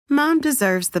Mom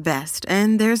deserves the best,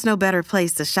 and there's no better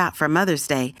place to shop for Mother's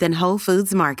Day than Whole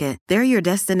Foods Market. They're your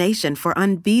destination for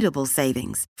unbeatable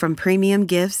savings, from premium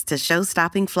gifts to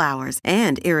show-stopping flowers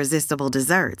and irresistible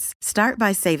desserts. Start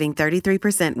by saving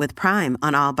 33% with Prime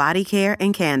on all body care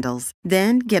and candles.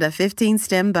 Then get a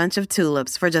 15-stem bunch of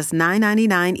tulips for just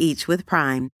 $9.99 each with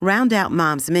Prime. Round out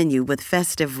Mom's menu with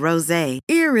festive rosé,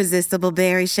 irresistible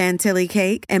berry chantilly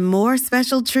cake, and more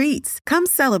special treats. Come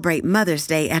celebrate Mother's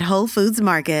Day at Whole Foods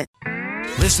Market.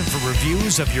 Listen for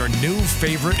reviews of your new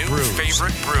favorite brews.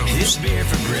 It's Beer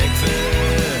for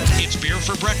Breakfast. It's Beer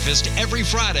for Breakfast every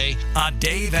Friday on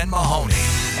Dave and Mahoney.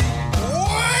 Well,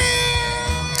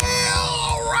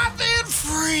 right then,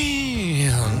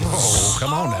 friends. Oh,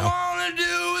 come on now. All I want to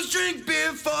do is drink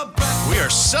beer for breakfast. We are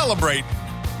celebrating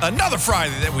another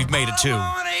Friday that we've made it to. All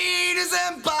I want to eat is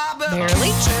them Bobby Barely.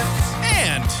 chips.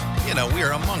 And, we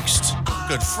are amongst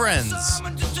good friends.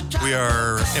 We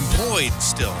are employed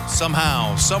still,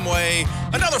 somehow, some way.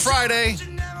 Another Friday,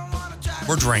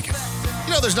 we're drinking.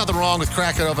 There's nothing wrong with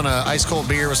cracking open an ice-cold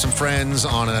beer with some friends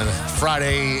on a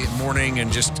Friday morning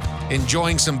and just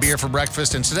enjoying some beer for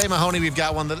breakfast. And today, Mahoney, we've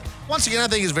got one that, once again, I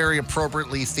think is very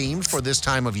appropriately themed for this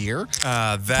time of year.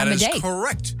 That is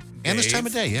correct. And this time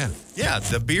of day, yeah. Yeah,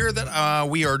 the beer that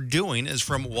we are doing is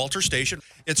from Walter Station.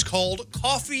 It's called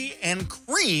Coffee and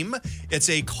Cream. It's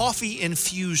a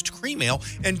coffee-infused cream ale.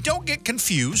 And don't get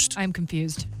confused. I'm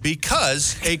confused.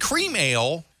 Because a cream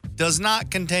ale does not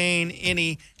contain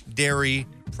any dairy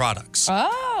products.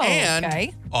 Oh, and,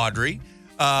 okay. Audrey,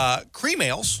 cream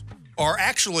ales are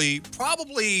actually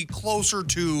probably closer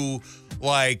to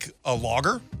like a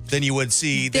lager than you would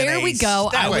see. There we go.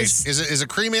 Wait, is a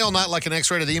cream ale not like an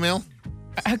X-rated email?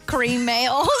 A cream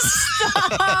ale?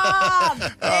 Stop!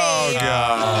 Oh,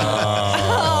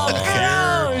 God.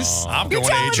 Oh, gross. I'm You're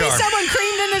going to telling HR. me someone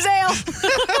creamed in his ale?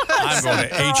 I'm going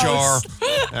to HR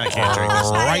I can't drink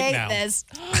this. I right hate now. this.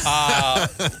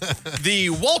 The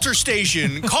Walter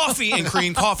Station Coffee and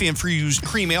Cream Coffee Infused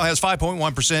Cream Ale has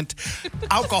 5.1%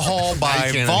 alcohol by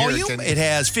can't hear it, volume. can you? It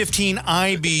has 15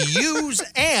 IBUs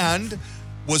and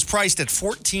was priced at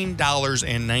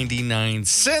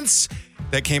 $14.99.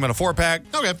 That came in a 4-pack.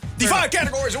 Okay. The 5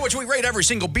 categories in which we rate every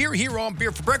single beer here on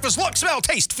Beer for Breakfast: look, smell,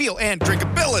 taste, feel, and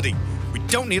drinkability. We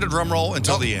don't need a drum roll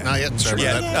until the end. Not yet. Sorry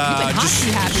Yeah, about that. You've been just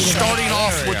hockey happy today. starting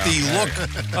off with the look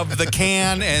of the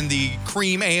can and the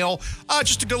cream ale.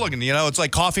 Just a good looking, it's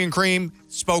like coffee and cream.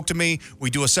 Spoke to me. We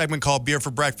do a segment called Beer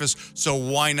for Breakfast, so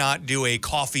why not do a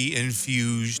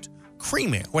coffee-infused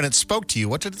cream ale? When it spoke to you,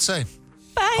 what did it say?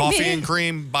 Bye, Coffee me. and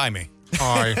cream, buy me.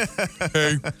 Hi.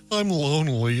 Hey, I'm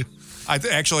lonely. I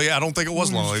don't think it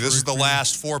was lonely. This is the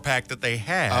last 4-pack that they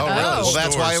had. Oh, really? at the Well,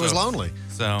 that's store, why it was so- lonely.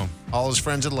 So All his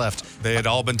friends had left. they had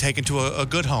all been taken to a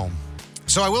good home.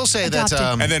 So I will say that...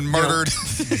 Adopted. And then murdered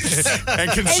and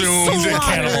consumed and slaughtered.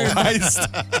 cannibalized.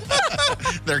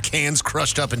 their cans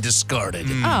crushed up and discarded.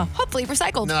 Oh, hopefully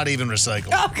recycled. Not even recycled.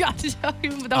 Oh, God. The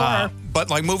horror. But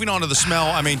moving on to the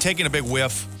smell, taking a big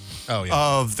whiff Oh, yeah.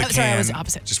 of the Oh, can. sorry, I was the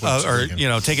opposite. Just went or,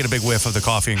 again. taking a big whiff of the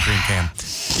coffee and cream can.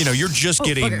 You're just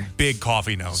getting booger. big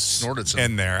coffee notes Snorted some.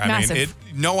 in there. Massive.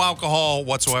 No alcohol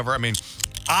whatsoever.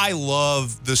 I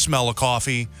love the smell of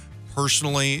coffee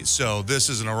personally, so this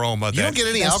is an aroma You that don't get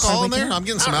any Yes, alcohol in with there? you. I'm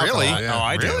getting some Not alcohol. really. Yeah. Oh,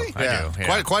 I do. Really? I do.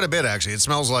 Yeah. Quite a bit, actually. It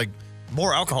smells like...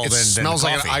 More alcohol It than smells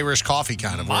like coffee. an Irish coffee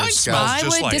kind of. where Mine it's smells got- I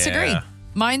just would like disagree. Yeah.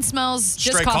 Mine smells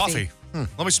just straight coffee.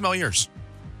 Let me smell yours.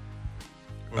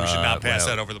 We should not pass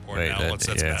well, that over the board wait, now. that-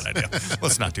 That's yeah. a bad idea.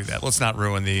 Let's not do that. Let's not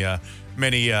ruin the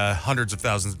many hundreds of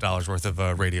thousands of dollars worth of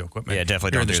radio equipment. Yeah,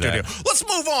 definitely here in the don't do studio. Let's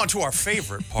move on to our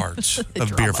favorite part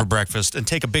of Beer for Breakfast and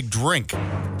take a big drink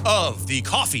of the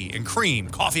coffee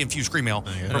infused cream ale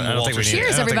from I don't think Walter. we need,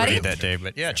 Cheers, I don't everybody. Think we need that, Dave.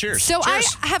 But yeah, cheers. So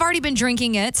Cheers. I have already been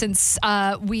drinking it since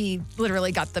we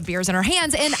literally got the beers in our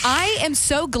hands. And I am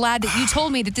so glad that you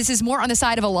told me that this is more on the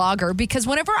side of a lager, because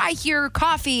whenever I hear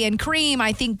coffee and cream,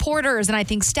 I think porters and I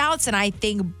think stouts and I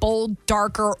think bold,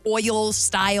 darker,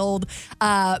 oil-styled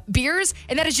beers.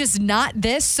 And that is just not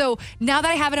this. So now that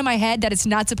I have it in my head that it's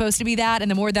not supposed to be that, and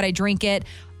the more that I drink it,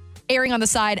 erring on the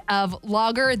side of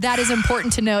lager, that is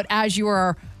important to note as you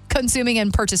are consuming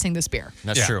and purchasing this beer.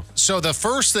 That's true. So the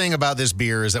first thing about this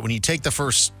beer is that when you take the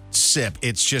first sip,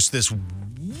 it's just this,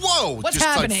 whoa, What's just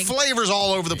happening? like flavors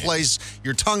all over the place.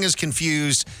 Your tongue is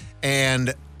confused.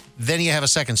 And then you have a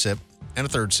second sip and a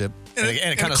third sip. And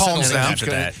it kind of calms settles down down after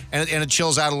that. And it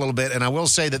chills out a little bit. And I will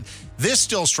say that this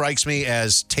still strikes me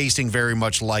as tasting very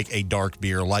much like a dark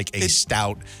beer, like a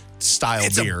stout style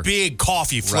It's beer. a big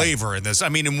coffee flavor in this.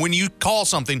 And when you call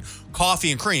something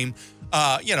coffee and cream,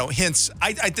 hence,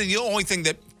 I think the only thing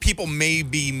that people may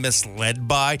be misled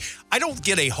by. I don't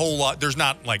get a whole lot. There's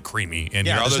not like creamy in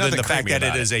here, there's other than nothing the fact creamy that it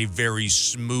about is a very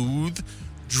smooth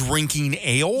drinking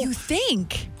ale. You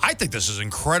think? I think this is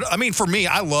incredible. I mean, for me,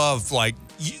 I love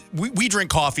we drink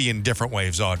coffee in different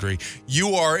ways, Audrey.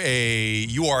 You are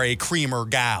a creamer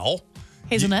gal.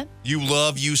 Hazelnut? You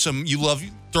love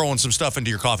throwing some stuff into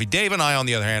your coffee. Dave and I, on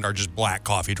the other hand, are just black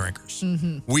coffee drinkers.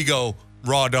 Mm-hmm. We go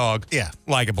raw dog,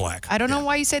 like a black. I don't know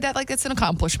why you say that like it's an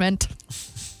accomplishment.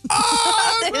 It's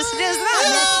kind of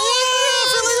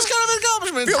an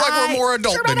accomplishment. I feel like we're more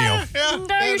adult than you.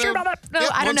 Are you sure about that? No,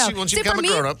 I don't know. Once you become a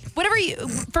grown-up.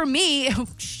 For me,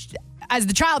 as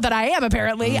the child that I am,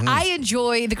 apparently, I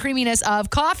enjoy the creaminess of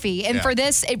coffee. And for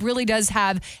this, it really does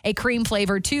have a cream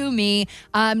flavor to me.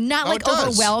 Not like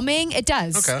overwhelming. It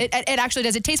does. Okay. It actually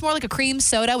does. It tastes more like a cream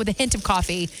soda with a hint of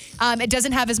coffee. It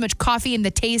doesn't have as much coffee in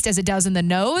the taste as it does in the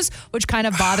nose, which kind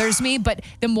of bothers me. But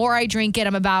the more I drink it,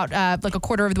 I'm about like a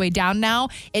quarter of the way down now.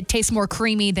 It tastes more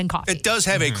creamy than coffee. It does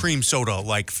have a cream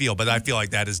soda-like feel, but I feel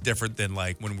like that is different than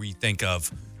like when we think of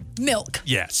milk.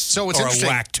 Yes. So what's or interesting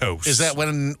lactose. is that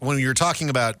when you're talking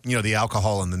about, the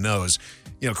alcohol in the nose,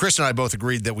 Chris and I both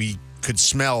agreed that we could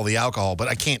smell the alcohol, but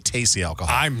I can't taste the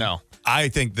alcohol. I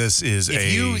think this is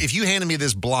if you handed me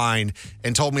this blind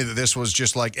and told me that this was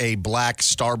just like a black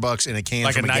Starbucks in a can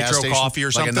like from a gas nitro station, coffee or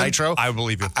something, like a nitro, I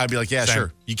believe you. I'd be like, yeah, Same.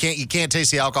 sure. You can't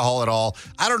taste the alcohol at all.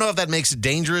 I don't know if that makes it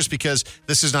dangerous because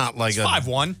this is not like it's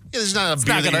 5-1. Yeah, this is not a It's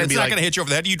beer not that gonna, you're it's gonna not be going to like. hit you over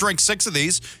the head. You drink 6 of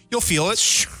these, you'll feel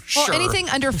it. Well, Sure. anything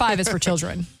under 5 is for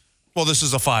children. Well, this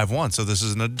is a 5-1, so this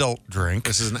is an adult drink.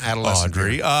 This is an adolescent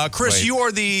Audrey. beer. Chris, Wait. you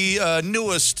are the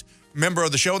newest member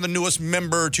of the show and the newest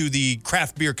member to the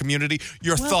craft beer community.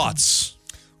 Your thoughts?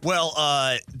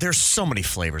 Well, there's so many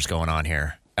flavors going on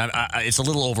here. It's a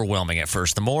little overwhelming at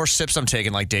first. The more sips I'm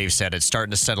taking, like Dave said, it's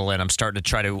starting to settle in. I'm starting to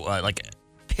try to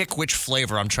pick which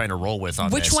flavor I'm trying to roll with on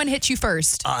Which this. one hits you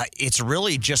first? It's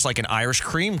really just like an Irish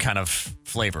cream kind of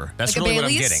flavor. That's Like a really what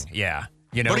I'm Baileys? getting. Yeah.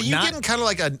 But are you getting kind of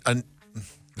like a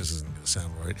this isn't going to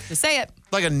sound right. Just say it.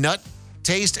 Like a nut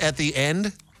taste at the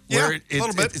end? Yeah, Where a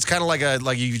little bit. It's kind of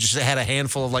like you just had a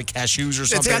handful of like cashews or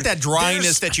something. It's got that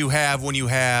dryness that you have when you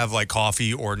have like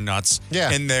coffee or nuts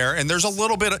in there. And there's a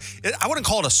little bit of, I wouldn't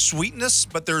call it a sweetness,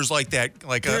 but there's like that,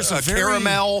 like a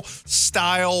caramel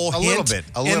style hint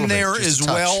in there as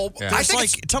well. Yeah. I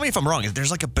think tell me if I'm wrong.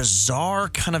 There's like a bizarre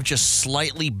kind of just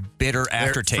slightly bitter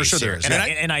aftertaste for sure here. there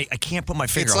is. And I can't put my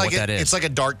finger on like what that is. It's like a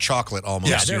dark chocolate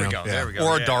almost. Yeah, there we go. There we go.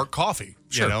 Or a dark coffee,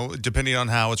 depending on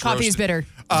how it's Coffee roasted. is bitter.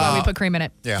 That's why we put cream in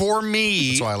it. Yeah. For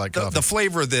me, That's why I like coffee. the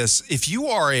flavor of this, if you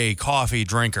are a coffee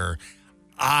drinker,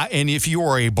 and if you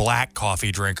are a black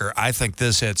coffee drinker, I think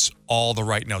this hits all the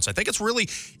right notes. I think it's really,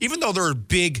 even though there are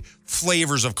big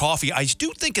flavors of coffee, I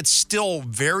do think it's still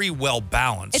very well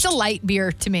balanced. It's a light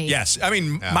beer to me. Yes. I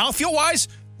mean, mouthfeel-wise,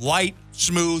 light,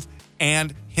 smooth,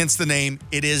 and hence the name,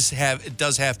 it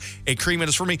does have a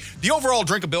creaminess for me. The overall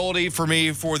drinkability for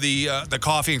me for the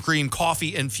coffee and cream,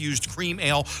 coffee-infused cream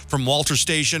ale from Walter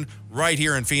Station right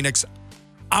here in Phoenix,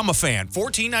 I'm a fan.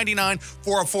 $14.99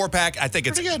 for a 4-pack. I think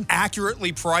it's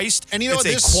accurately priced. And you know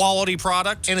it's a quality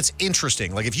product. And it's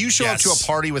interesting. Like if you show up to a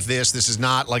party with this is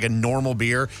not like a normal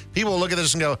beer. People will look at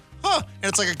this and go, huh. And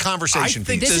it's like a conversation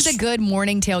piece. This is a good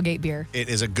morning tailgate beer. It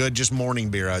is a good just morning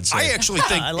beer, I'd say. I actually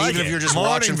think, even if you're just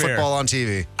watching football on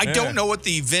TV. I don't know what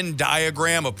the Venn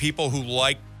diagram of people who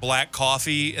like black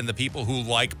coffee and the people who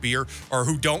like beer or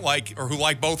who don't like or who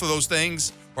like both of those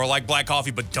things or like black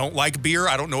coffee but don't like beer.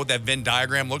 I don't know what that Venn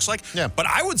diagram looks like. Yeah. But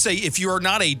I would say if you're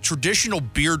not a traditional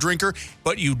beer drinker,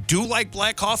 but you do like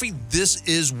black coffee, this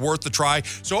is worth the try.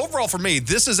 So overall for me,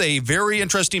 this is a very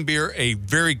interesting beer, a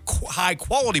very high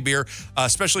quality beer,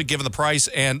 especially given the price,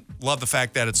 and love the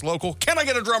fact that it's local. Can I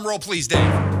get a drum roll, please, Dave?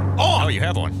 Oh, you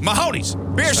have one. Mahoney's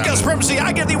Beer Skill Supremacy.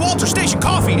 I give the Walter Station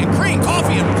Coffee and Cream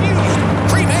Coffee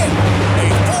Infused Cream Ale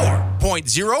a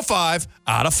 4.05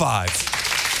 out of 5.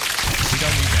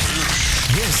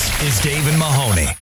 This is Dave and Mahoney.